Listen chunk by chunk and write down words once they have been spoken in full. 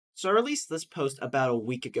So I released this post about a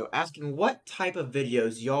week ago asking what type of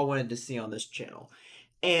videos y'all wanted to see on this channel.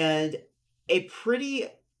 And a pretty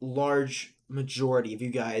large majority of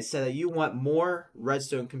you guys said that you want more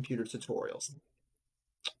Redstone computer tutorials.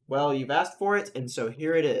 Well, you've asked for it, and so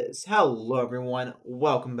here it is. Hello everyone,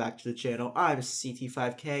 welcome back to the channel. I'm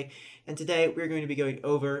CT5K, and today we're going to be going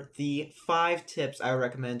over the 5 tips I would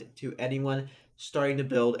recommend to anyone starting to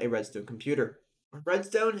build a Redstone computer.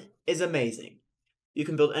 Redstone is amazing. You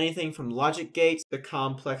can build anything from logic gates to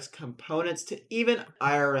complex components to even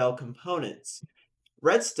IRL components.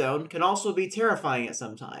 Redstone can also be terrifying at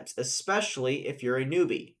sometimes, especially if you're a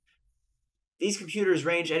newbie. These computers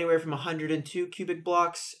range anywhere from 102 cubic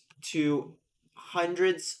blocks to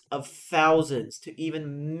hundreds of thousands to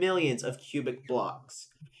even millions of cubic blocks.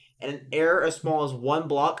 And an error as small as 1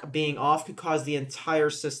 block being off could cause the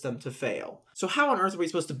entire system to fail. So how on earth are we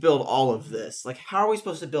supposed to build all of this? Like, how are we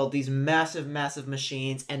supposed to build these massive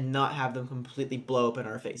machines and not have them completely blow up in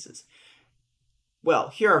our faces? Well,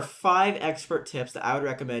 here are 5 expert tips that I would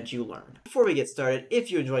recommend you learn. Before we get started,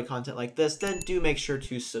 if you enjoy content like this, then do make sure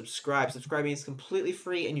to subscribe. Subscribing is completely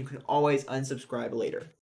free and you can always unsubscribe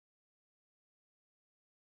later.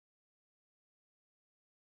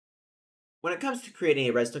 When it comes to creating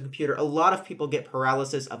a Redstone computer, a lot of people get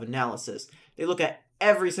paralysis of analysis. They look at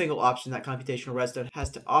every single option that computational Redstone has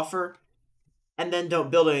to offer, and then don't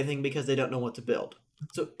build anything because they don't know what to build.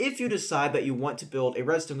 So if you decide that you want to build a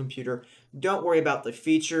Redstone computer, don't worry about the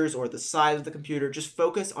features or the size of the computer, just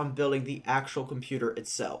focus on building the actual computer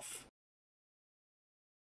itself.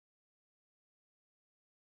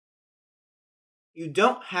 You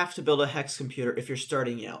don't have to build a hex computer if you're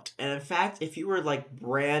starting out. And in fact, if you were like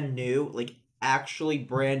brand new, like actually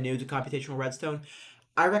brand new to computational Redstone,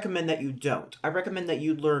 I recommend that you don't. I recommend that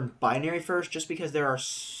you learn binary first just because there are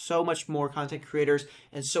so much more content creators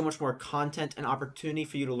and so much more content and opportunity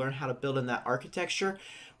for you to learn how to build in that architecture.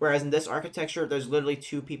 Whereas in this architecture, there's literally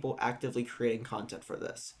 2 people actively creating content for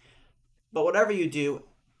this. But whatever you do,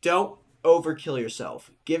 don't overkill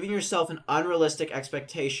yourself. Giving yourself an unrealistic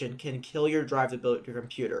expectation can kill your drive to build your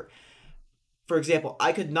computer. For example,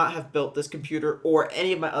 I could not have built this computer or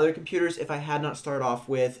any of my other computers if I had not started off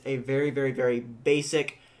with a very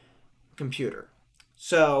basic computer.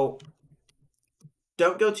 So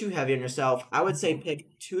don't go too heavy on yourself. I would say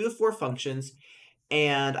pick 2 to 4 functions,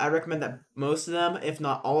 and I recommend that most of them, if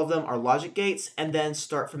not all of them, are logic gates, and then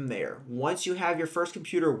start from there. Once you have your first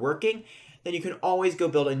computer working, then you can always go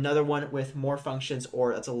build another one with more functions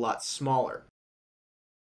or that's a lot smaller.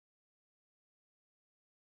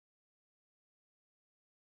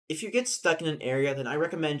 If you get stuck in an area, then I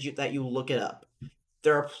recommend that you look it up.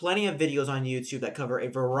 There are plenty of videos on YouTube that cover a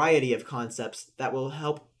variety of concepts that will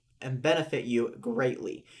help and benefit you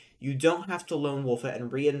greatly. You don't have to lone wolf it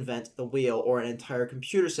and reinvent the wheel or an entire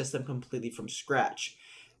computer system completely from scratch.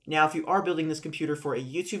 Now, if you are building this computer for a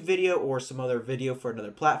YouTube video or some other video for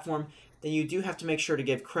another platform, then you do have to make sure to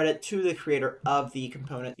give credit to the creator of the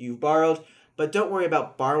component you've borrowed, but don't worry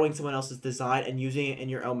about borrowing someone else's design and using it in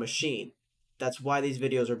your own machine. That's why these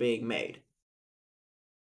videos are being made.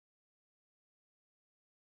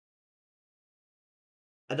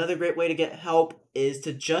 Another great way to get help is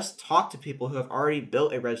to just talk to people who have already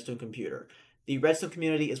built a Redstone computer. The Redstone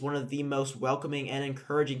community is one of the most welcoming and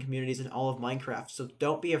encouraging communities in all of Minecraft, so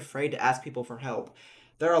don't be afraid to ask people for help.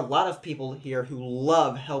 There are a lot of people here who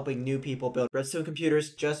love helping new people build Redstone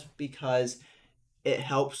computers just because it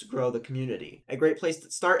helps grow the community. A great place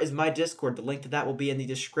to start is my Discord. The link to that will be in the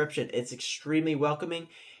description. It's extremely welcoming,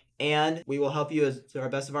 and we will help you to our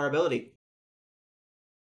best of our ability.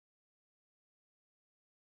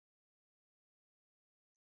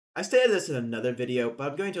 I stated this in another video,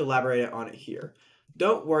 but I'm going to elaborate on it here.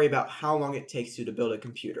 Don't worry about how long it takes you to build a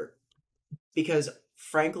computer, because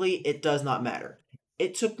frankly, it does not matter.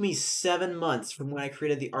 It took me 7 months from when I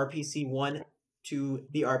created the RPC-1 to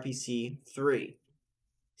the RPC-3.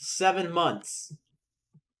 7 months.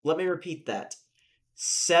 Let me repeat that.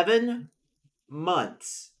 7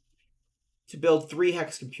 months to build 3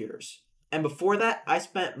 hex computers. And before that, I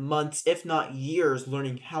spent months, if not years,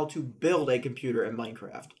 learning how to build a computer in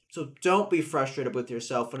Minecraft. So don't be frustrated with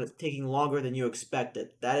yourself when it's taking longer than you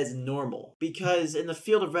expected. That is normal. Because in the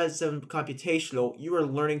field of Redstone computational, you are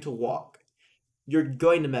learning to walk. You're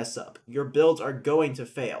going to mess up. Your builds are going to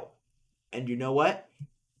fail. And you know what?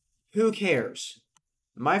 Who cares?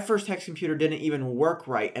 My first hex computer didn't even work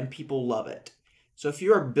right, and people love it. So if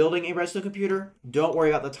you are building a Redstone computer, don't worry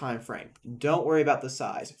about the time frame. Don't worry about the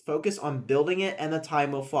size. Focus on building it, and the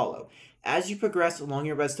time will follow. As you progress along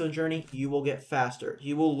your Redstone journey, you will get faster.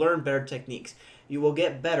 You will learn better techniques. You will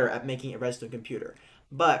get better at making a Redstone computer.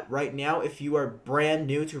 But right now, if you are brand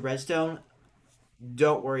new to Redstone,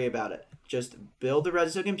 don't worry about it. Just build the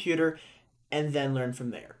Redstone computer and then learn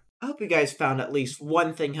from there. I hope you guys found at least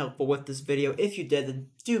one thing helpful with this video. If you did, then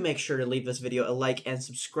do make sure to leave this video a like and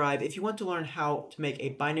subscribe. If you want to learn how to make a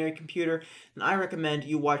binary computer, then I recommend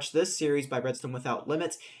you watch this series by Redstone Without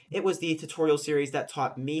Limits. It was the tutorial series that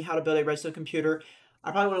taught me how to build a Redstone computer.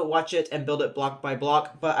 I probably wouldn't watch it and build it block by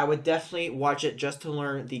block, but I would definitely watch it just to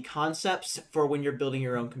learn the concepts for when you're building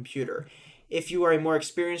your own computer. If you are a more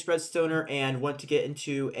experienced redstoner and want to get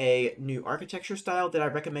into a new architecture style, then I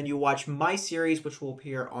recommend you watch my series, which will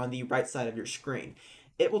appear on the right side of your screen.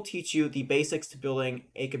 It will teach you the basics to building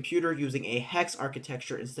a computer using a hex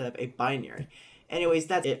architecture instead of a binary. Anyways,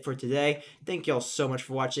 that's it for today. Thank y'all so much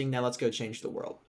for watching. Now let's go change the world.